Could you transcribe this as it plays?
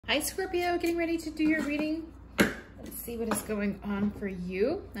Hi Scorpio, getting ready to do your reading. Let's see what is going on for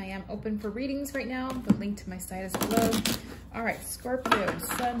you. I am open for readings right now. The link to my site is below. All right, Scorpio,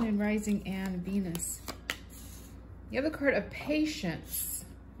 Sun, Moon, Rising, and Venus. You have the card of patience.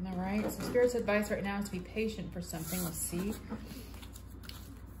 All right, so Spirit's advice right now is to be patient for something. Let's see.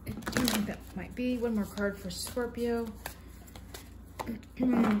 What do you think that might be? One more card for Scorpio.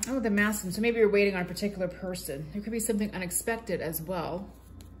 Oh, the Masculine. So maybe you're waiting on a particular person. There could be something unexpected as well.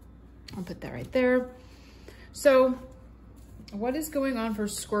 I'll put that right there. So what is going on for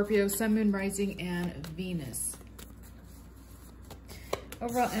Scorpio, Sun, Moon, Rising, and Venus?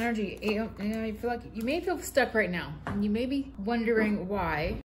 Overall energy, I feel like you may feel stuck right now. And you may be wondering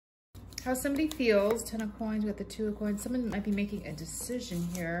why. How somebody feels. 10 of Coins with the 2 of Coins. Someone might be making a decision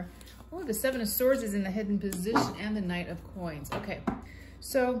here. Oh, the 7 of Swords is in the hidden position and the Knight of Coins. Okay,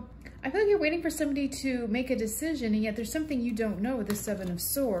 so I feel like you're waiting for somebody to make a decision, and yet there's something you don't know with the 7 of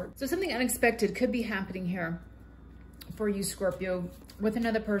Swords. So something unexpected could be happening here for you, Scorpio, with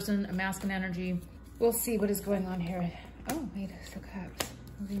another person, a masculine energy. We'll see what is going on here. Oh, Eight of Cups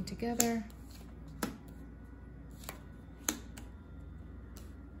moving together.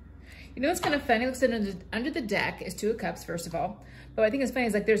 You know what's kind of funny? It looks like under the deck is 2 of Cups, first of all. But I think it's funny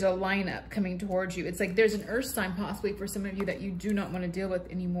is like there's a lineup coming towards you. It's like there's an earth sign possibly for some of you that you do not want to deal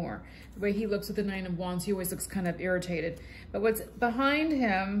with anymore. The way he looks with the 9 of Wands, he always looks kind of irritated. But what's behind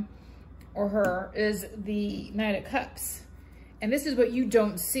him or her is the Knight of Cups. And this is what you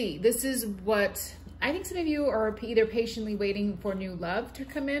don't see. This is what I think some of you are either patiently waiting for new love to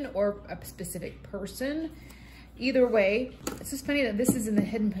come in or a specific person. Either way, it's just funny that this is in the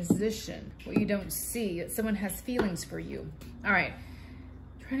hidden position, what you don't see, that someone has feelings for you. All right,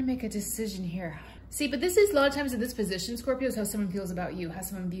 trying to make a decision here. See, but this is a lot of times in this position, Scorpio, is how someone feels about you, how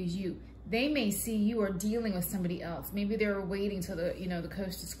someone views you. They may see you are dealing with somebody else. Maybe they're waiting till the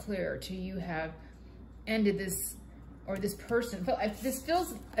coast is clear, till you have ended this, or this person. This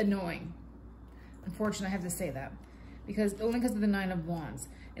feels annoying. Unfortunately, I have to say that, only because of the 9 of Wands.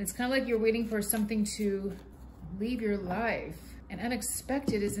 And it's kind of like you're waiting for something to leave your life, and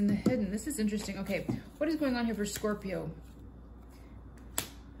unexpected is in the hidden. This is interesting. Okay, what is going on here for Scorpio?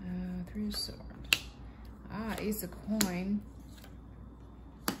 3 of Swords. Ah, Ace of Coin.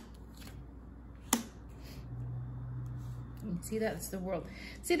 See, that's the World.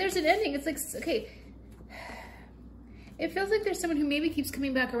 See, there's an ending. It's like, okay, it feels like there's someone who maybe keeps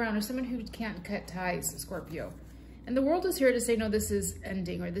coming back around, or someone who can't cut ties, Scorpio. And the World is here to say, no, this is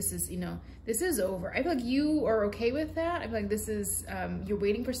ending, or this is, this is over. I feel like you are okay with that. I feel like this is, you're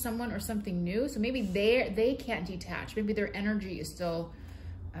waiting for someone or something new. So maybe they can't detach. Maybe their energy is still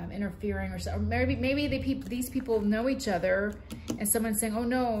interfering, or maybe these people know each other, and someone's saying, oh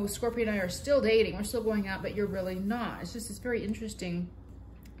no, Scorpio and I are still dating. We're still going out, but you're really not. It's very interesting.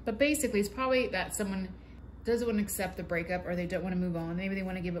 But basically, it's probably that someone doesn't want to accept the breakup, or they don't want to move on. Maybe they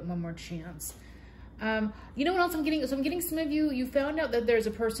want to give it one more chance. You know what else I'm getting? So I'm getting some of you found out that there's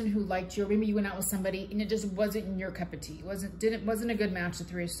a person who liked you, or maybe you went out with somebody and it just wasn't in your cup of tea. It wasn't a good match, the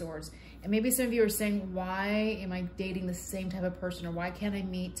 3 of Swords. And maybe some of you are saying, why am I dating the same type of person, or why can't I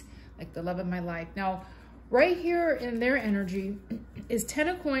meet like the love of my life? Now, right here in their energy is 10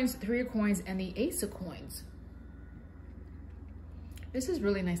 of Coins, 3 of Coins, and the Ace of Coins. This is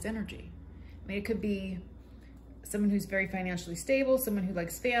really nice energy. I mean, it could be someone who's very financially stable, someone who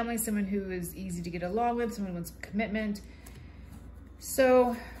likes family, someone who is easy to get along with, someone who wants commitment.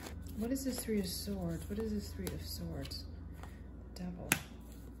 So what is this 3 of Swords? What is this 3 of Swords? Devil.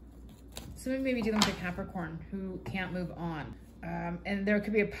 Someone may be dealing with a Capricorn who can't move on. And there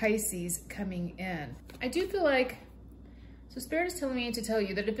could be a Pisces coming in. I do feel like, so Spirit is telling me to tell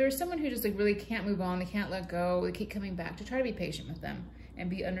you that if there's someone who just like really can't move on, they can't let go, they keep coming back, to try to be patient with them and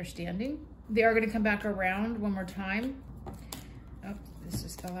be understanding. They are going to come back around one more time. Oh, this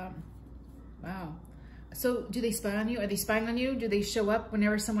just fell out. Wow. So do they spy on you? Are they spying on you? Do they show up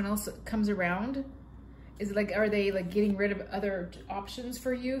whenever someone else comes around? Is it like, are they like getting rid of other options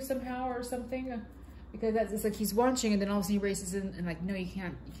for you somehow or something? Because it's like he's watching, and then all of a sudden he races in and like, no, you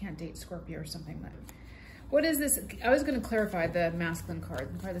can't date Scorpio or something like that. What is this? I was going to clarify the masculine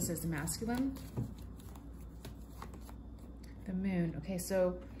card. The card that says the masculine. The Moon. Okay,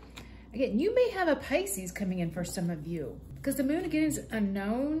 so again, you may have a Pisces coming in for some of you, because the Moon, again, is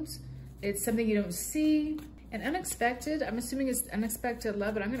unknowns. It's something you don't see. And unexpected, I'm assuming it's unexpected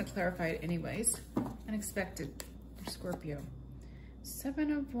love, but I'm going to clarify it anyways. Unexpected for Scorpio. 7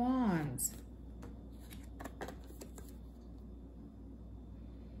 of Wands.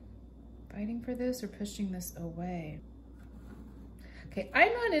 Fighting for this or pushing this away. Okay,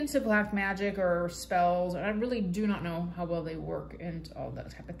 I'm not into black magic or spells, and I really do not know how well they work and all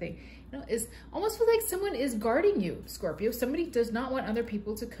that type of thing. You know, it's almost feels like someone is guarding you, Scorpio. Somebody does not want other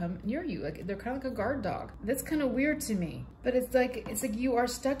people to come near you. Like they're kind of like a guard dog. That's kind of weird to me. But it's like you are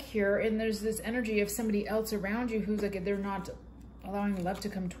stuck here, and there's this energy of somebody else around you who's like they're not allowing love to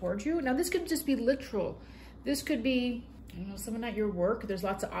come towards you. Now this could just be literal. This could be, you know, someone at your work. There's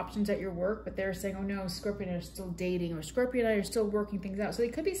lots of options at your work, but they're saying, oh no, Scorpio and I are still dating, or Scorpio and I are still working things out. So they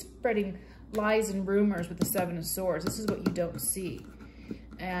could be spreading lies and rumors with the Seven of Swords. This is what you don't see.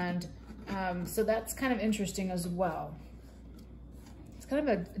 And so that's kind of interesting as well. It's kind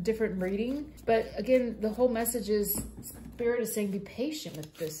of a different reading, but again, the whole message is Spirit is saying be patient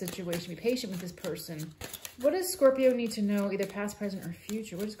with this situation, be patient with this person. What does Scorpio need to know, either past, present, or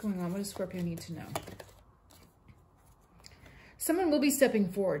future? What is going on? What does Scorpio need to know? Someone will be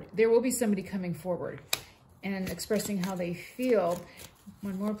stepping forward. There will be somebody coming forward and expressing how they feel.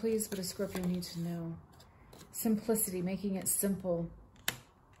 One more, please. What does Scorpio need to know? Simplicity, making it simple.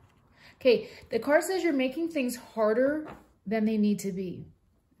 Okay, the card says you're making things harder than they need to be.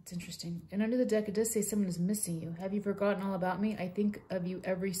 It's interesting. And under the deck, it does say someone is missing you. Have you forgotten all about me? I think of you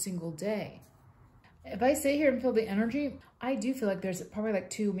every single day. If I sit here and feel the energy, I do feel like there's probably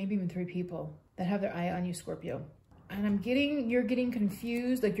like 2, maybe even 3 people that have their eye on you, Scorpio. And you're getting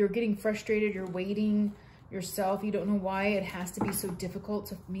confused, like you're getting frustrated, you're waiting yourself. You don't know why it has to be so difficult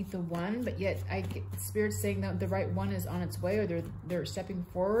to meet the one, but yet I get Spirit saying that the right one is on its way, or they're stepping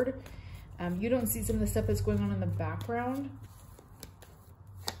forward. You don't see some of the stuff that's going on in the background.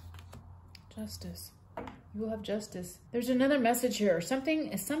 Justice. You will have justice. There's another message here. Something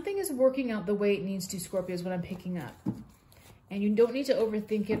is working out the way it needs to, Scorpio, is what I'm picking up. And you don't need to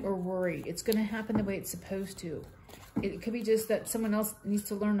overthink it or worry. It's going to happen the way it's supposed to. It could be just that someone else needs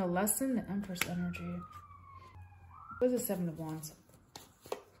to learn a lesson. The Empress energy. What is the Seven of Wands?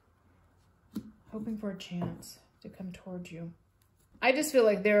 Hoping for a chance to come towards you. I just feel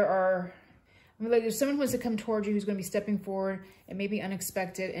like there's someone who wants to come towards you who's going to be stepping forward. It may be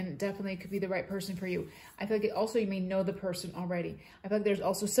unexpected, and definitely could be the right person for you. I feel like you may know the person already. I feel like there's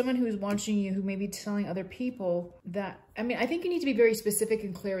also someone who's watching you who may be telling other people that, I think you need to be very specific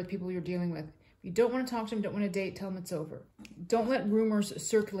and clear with people you're dealing with. If you don't want to talk to them, don't want to date, tell them it's over. Don't let rumors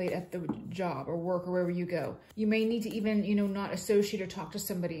circulate at the job or work or wherever you go. You may need to even, not associate or talk to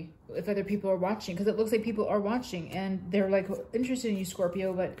somebody if other people are watching, because it looks like people are watching and they're like interested in you,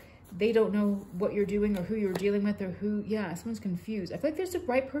 Scorpio, but they don't know what you're doing or who you're dealing with, or someone's confused. I feel like there's the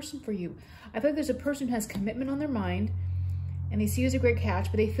right person for you. I feel like there's a person who has commitment on their mind and they see you as a great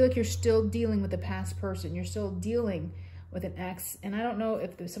catch, but they feel like you're still dealing with the past person. You're still dealing with an ex. And I don't know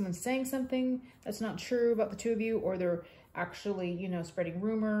if someone's saying something that's not true about the two of you, or they're actually, spreading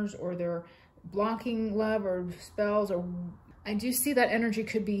rumors, or they're blocking love or spells, or I do see that energy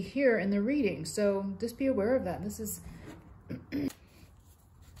could be here in the reading. So just be aware of that. This is...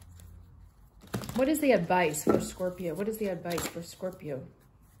 What is the advice for Scorpio? What is the advice for Scorpio?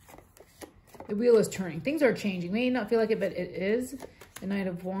 The wheel is turning. Things are changing. You may not feel like it, but it is. The Knight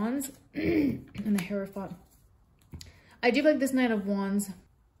of Wands and the Hierophant. I do feel like this Knight of Wands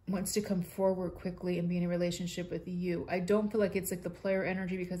wants to come forward quickly and be in a relationship with you. I don't feel like it's like the player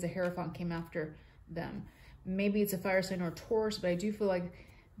energy because the Hierophant came after them. Maybe it's a fire sign or a Taurus, but I do feel like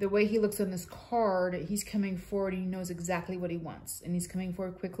the way he looks on this card, he's coming forward and he knows exactly what he wants. And he's coming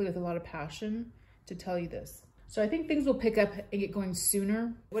forward quickly with a lot of passion to tell you this. So I think things will pick up and get going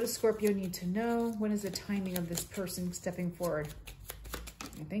sooner. What does Scorpio need to know? When is the timing of this person stepping forward?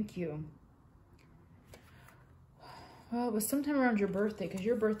 Thank you. Well, it was sometime around your birthday, because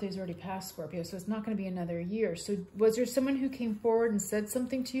your birthday is already past, Scorpio, so it's not going to be another year. So was there someone who came forward and said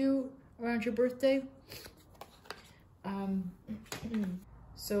something to you around your birthday?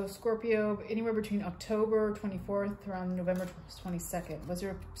 So Scorpio, anywhere between October 24th around November 22nd. Was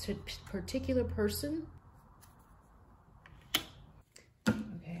there a particular person?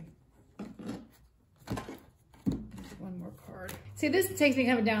 Okay. One more card. See, this takes me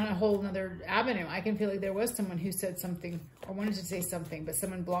kind of down a whole nother avenue. I can feel like there was someone who said something or wanted to say something, but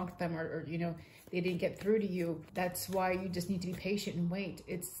someone blocked them, or they didn't get through to you. That's why you just need to be patient and wait.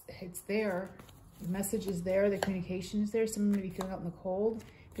 It's there. The message is there, the communication is there. Someone may be feeling out in the cold,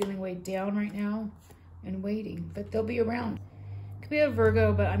 feeling weighed down right now and waiting, but they'll be around. Could be a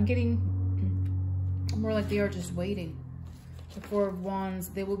Virgo, but I'm getting more like they are just waiting. The Four of Wands,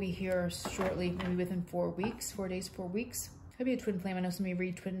 they will be here shortly, maybe within 4 weeks, 4 days, 4 weeks. Could be a twin flame. I know somebody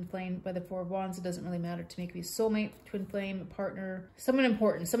read twin flame by the Four of Wands. It doesn't really matter to me. It could be a soulmate, twin flame, a partner, someone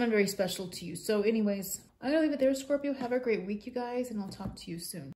important, someone very special to you. So anyways, I'm going to leave it there, Scorpio. Have a great week, you guys, and I'll talk to you soon.